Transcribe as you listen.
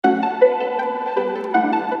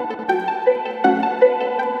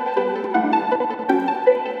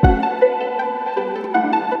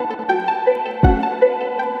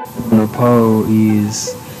poll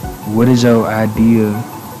is, what is your idea?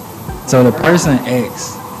 So the person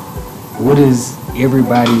asks, what is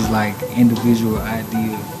everybody's like individual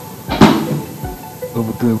idea of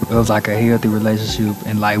a good, of like a healthy relationship,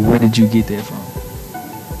 and like where did you get that from?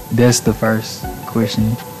 That's the first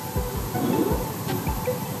question.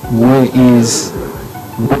 What is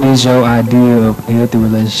your idea of a healthy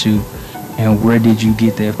relationship, and where did you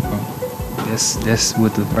get that from? That's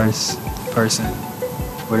what the first person,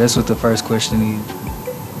 or that's what the first question is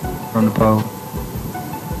from the poll.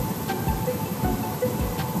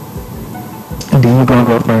 And then you gonna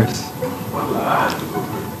go first,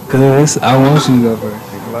 cause I want you to go first.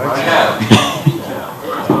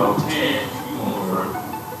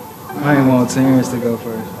 I ain't want Terrence to go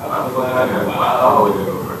first.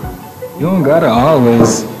 You don't gotta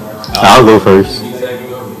always. I'll go first.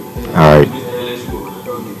 All right.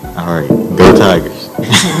 All right. Go Tigers.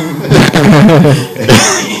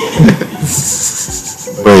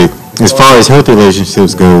 But as far as healthy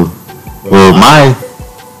relationships go, well,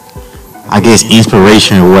 I guess,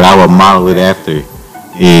 inspiration or what I would model it after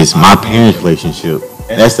is my parents' relationship.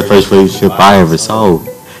 That's the first relationship I ever saw.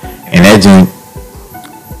 And that joint,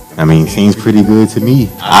 I mean, seems pretty good to me.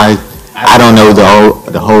 I don't know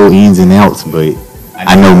the whole ins and outs, but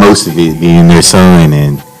I know most of it being their son,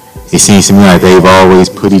 and it seems to me like they've always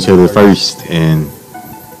put each other first and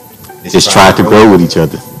just tried to grow with each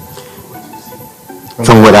other.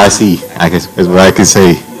 From what I see, I guess is what I can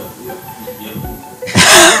say.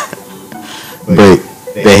 But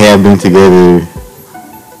they have been together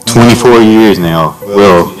 24 years now.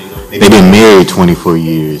 Well, they've been married 24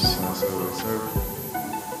 years.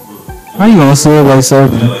 How you gonna say it like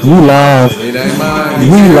surfing? You live. It ain't mine.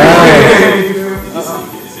 We live.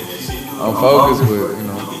 I'm focused, but you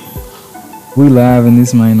know, We live, and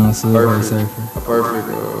this man on Subway perfect, Surfer. a perfect.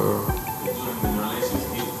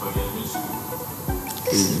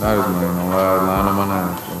 Not as many. I'm lying on my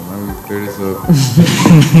nine. So let me clear this up.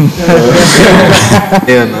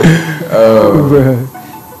 Yeah, no. Bruh.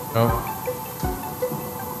 You know,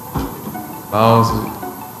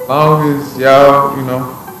 long as y'all, you know,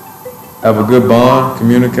 have a good bond,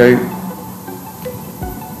 communicate.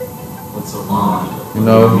 What's a bond? You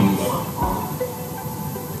know,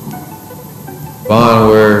 bond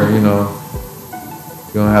where, you know,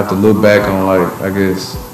 you don't have to look back on, like, I guess,